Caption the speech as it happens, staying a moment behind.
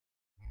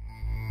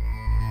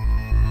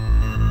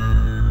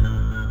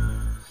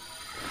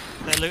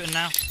looting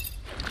now.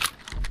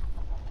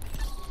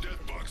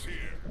 Death box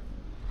here.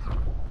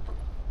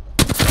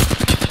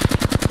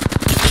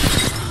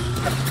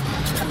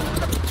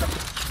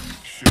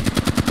 Shoot.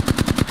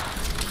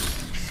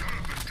 Shut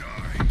up and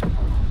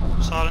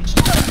die. Silence.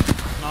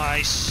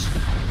 Nice.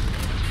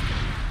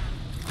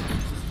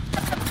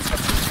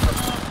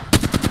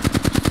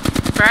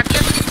 Cracked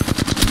it?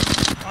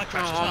 I crashed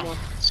as well.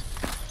 Almost.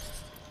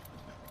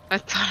 I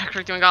thought I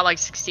cracked him and got like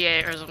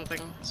 68 or something,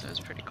 so it's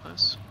pretty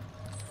close.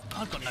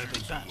 I've got no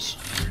big bats.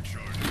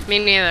 Me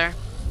neither.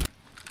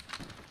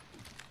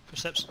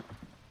 Footsteps.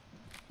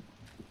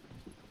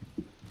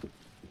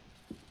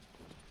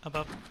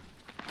 Above.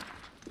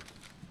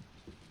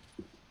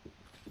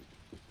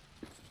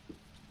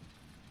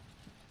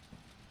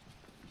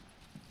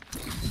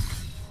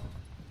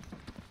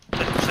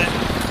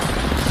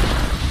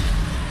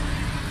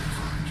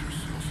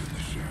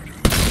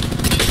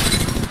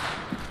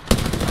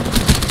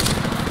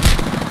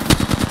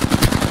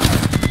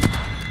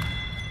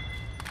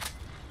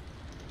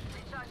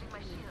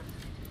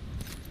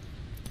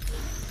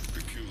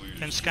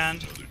 Been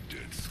scanned. Another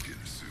dead skin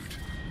suit.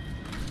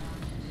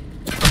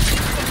 The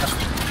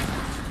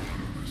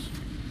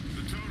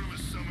totem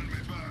has summoned me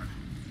back.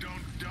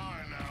 Don't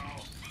die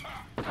now.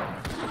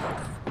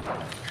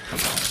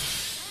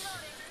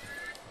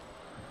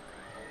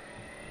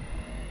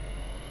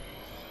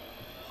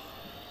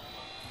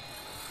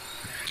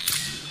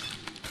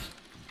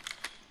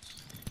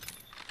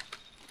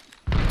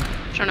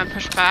 Trying to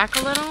push back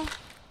a little.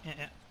 Yeah,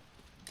 yeah.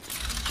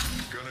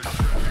 Gonna shut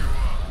you up.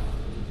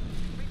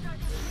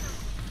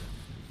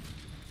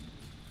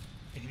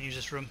 You can use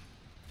this room.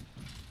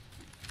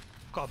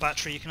 I've got a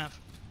battery you can have.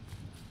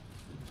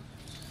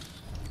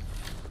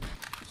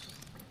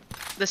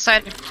 This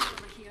side.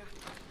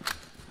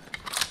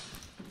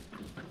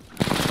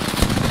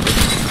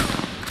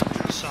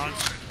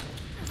 Silence.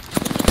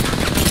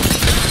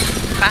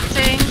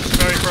 Batting. It's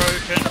very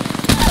broken.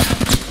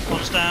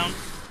 One's down.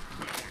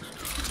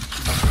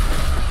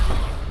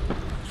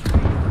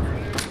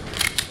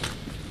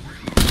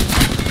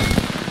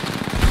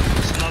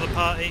 There's another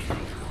party.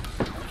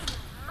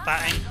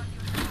 Batting.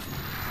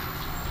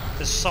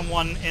 There's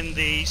someone in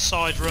the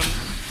side room.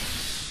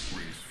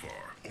 Rings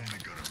far. Only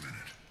got a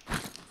minute.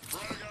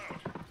 Frag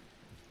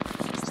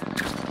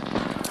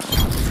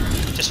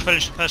out. Just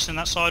finished the person in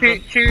that side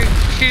room. Two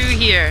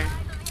here.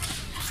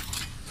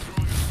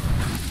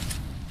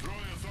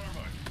 Throwing a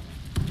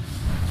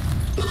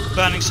thermite.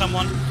 Burning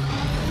someone. 5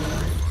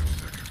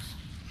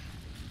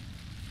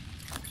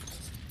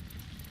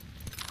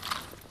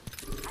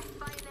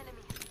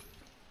 seconds.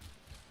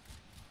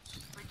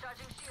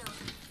 Recharging shield.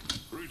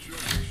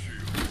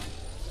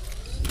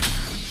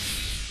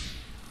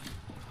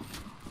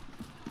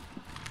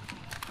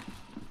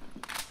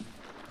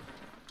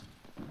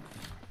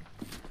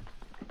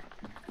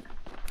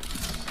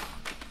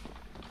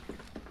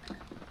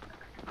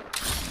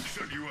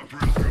 Shut you up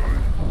real good.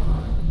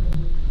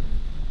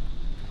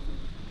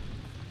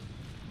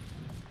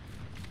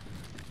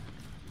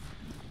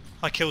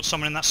 I killed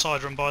someone in that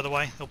side room, by the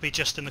way. They'll be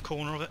just in the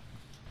corner of it.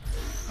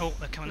 Oh,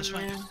 they're coming this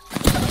way. Yeah.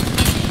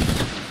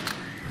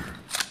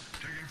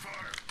 Taking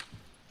fire.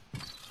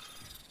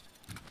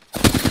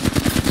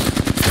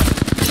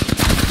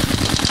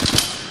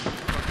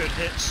 Got good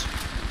hits.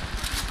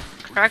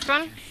 Cracked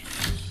one.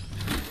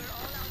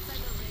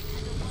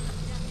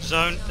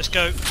 Zone, let's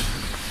go.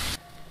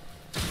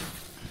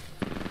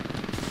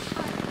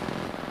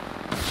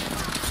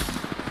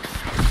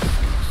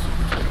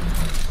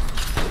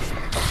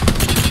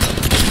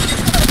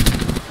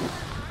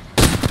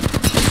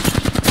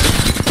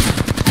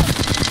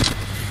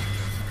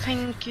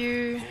 Thank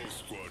you. All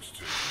squads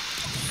to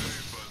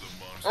saved by the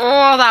monster.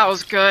 Oh, that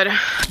was good.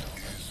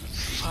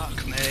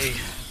 Fuck me.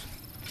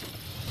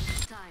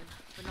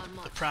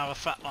 The Prowler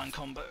Fatline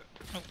combo.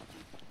 Oh,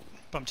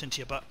 bumped into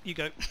your butt. You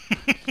go.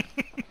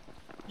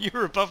 You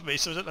were above me,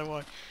 so I don't know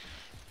why.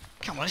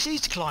 Come on, it's easy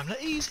to climb.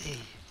 Look, easy.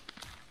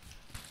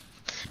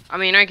 I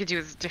mean, I could do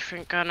with a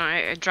different gun.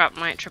 I dropped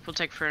my triple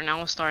take for an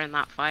L-star in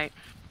that fight.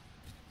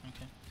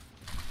 Okay.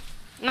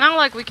 Now,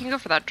 like, we can go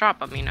for that drop.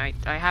 I mean, I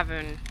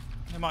haven't...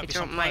 There might I be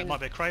don't something. mind. There might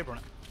be a Kraber on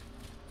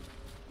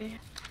it.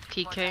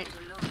 PK.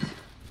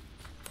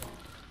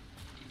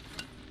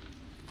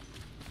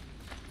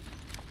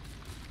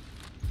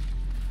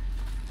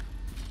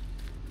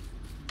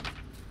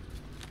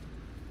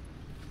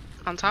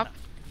 On top?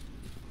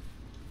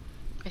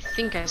 I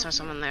think I saw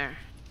someone there.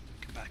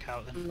 Get back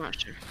out then. I'm not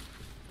sure.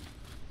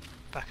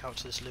 Back out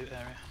to this loot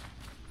area.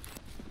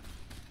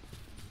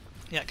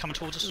 Yeah, coming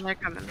towards us. They're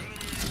coming.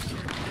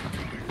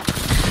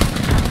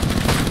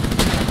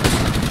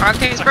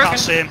 Arcade's I broken. can't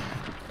see him.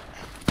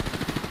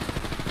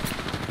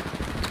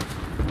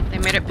 They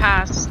made it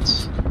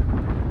past.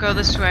 Go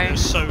this way. It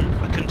was so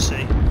I couldn't see.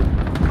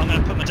 I'm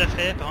gonna put my def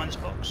here behind this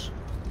box.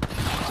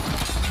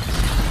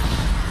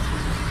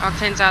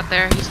 Octane's out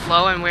there. He's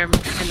low and we're in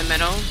the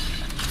middle.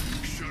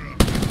 Shut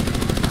up.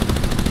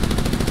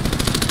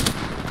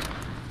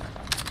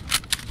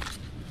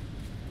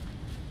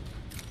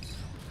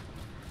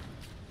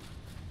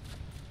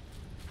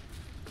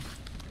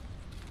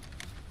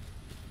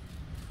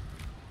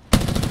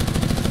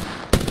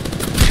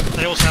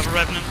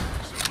 Revenant.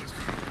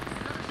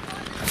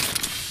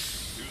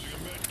 Using a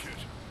med kit.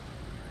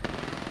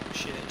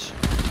 Shit.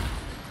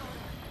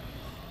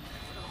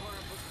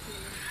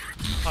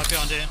 Hide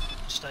behind here.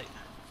 Stay.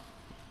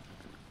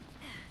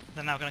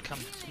 They're now going to come,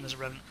 and there's a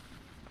Revenant.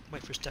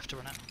 Wait for his death to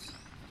run out.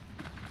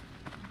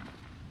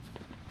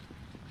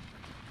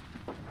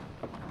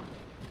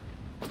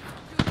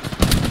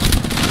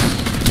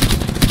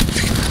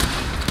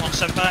 One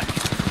sent back.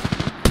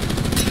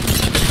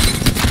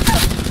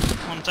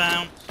 One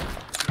down.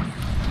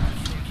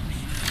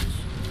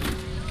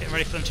 Getting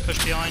ready for them to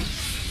push behind.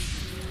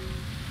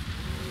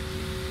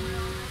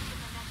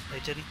 They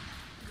didn't.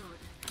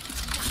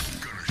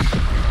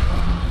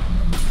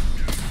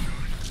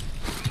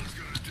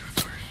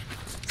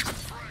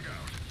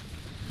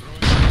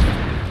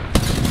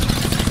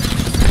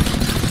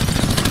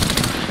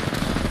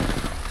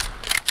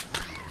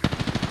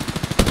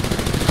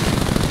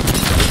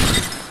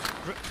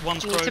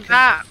 One's Need broken. to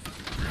back.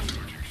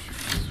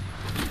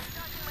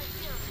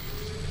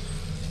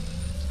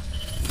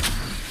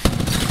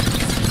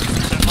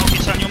 Don't knock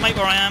your turn your mate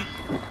where I am.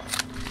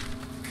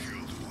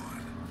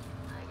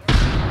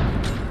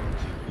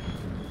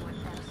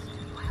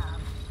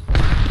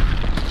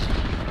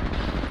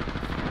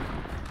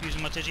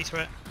 Using my digi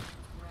threat.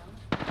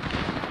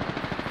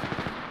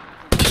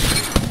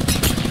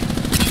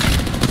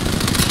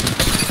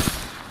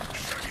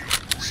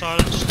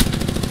 Silence.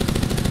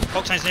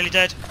 Octane's nearly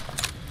dead.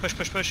 Push,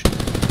 push, push.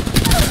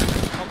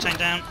 Octane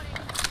down.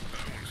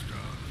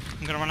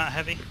 I'm gonna run out of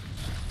heavy.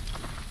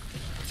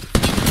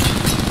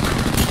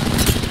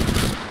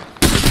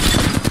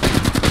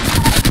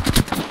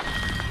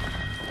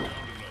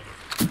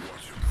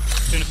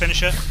 Doing a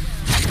finisher.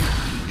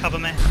 Cover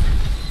me.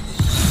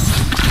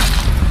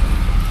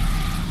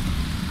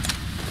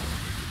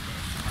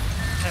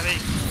 Heavy.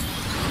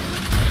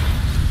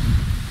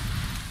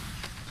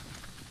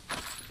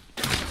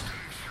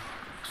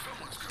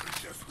 Someone's got a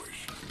death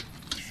wish.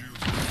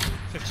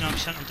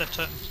 59% on death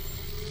totem.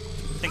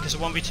 I think it's a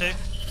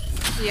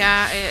 1v2.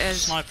 Yeah, it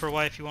is. Sniper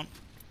away if you want.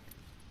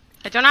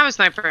 I don't have a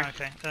sniper.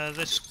 Okay,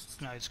 this...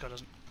 No, this guy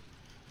doesn't.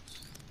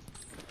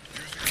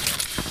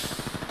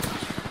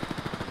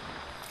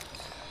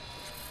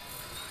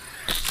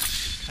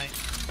 Okay.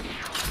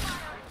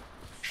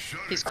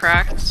 He's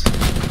cracked.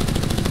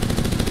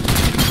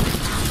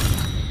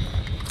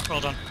 Well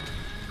done.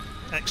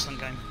 Excellent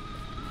game.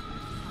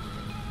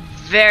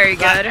 Very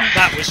good.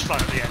 That was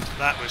fun at the end.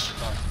 That was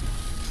fun.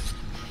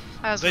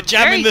 That was The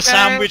jam very in the good.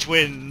 sandwich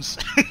wins.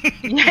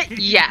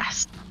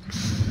 Yes.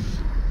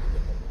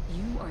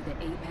 You are the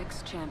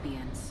Apex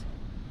champions.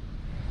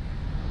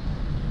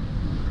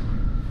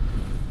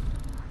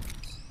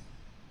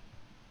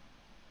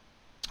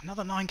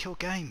 Another 9-kill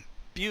game.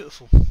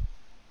 Beautiful.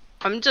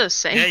 I'm just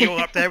saying. Yeah,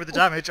 you're up there with the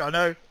damage, I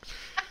know.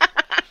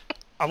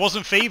 I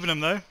wasn't thieving them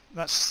though.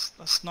 That's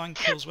 9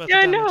 kills worth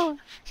Yeah, of damage.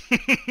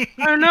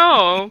 I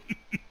know.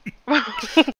 I know.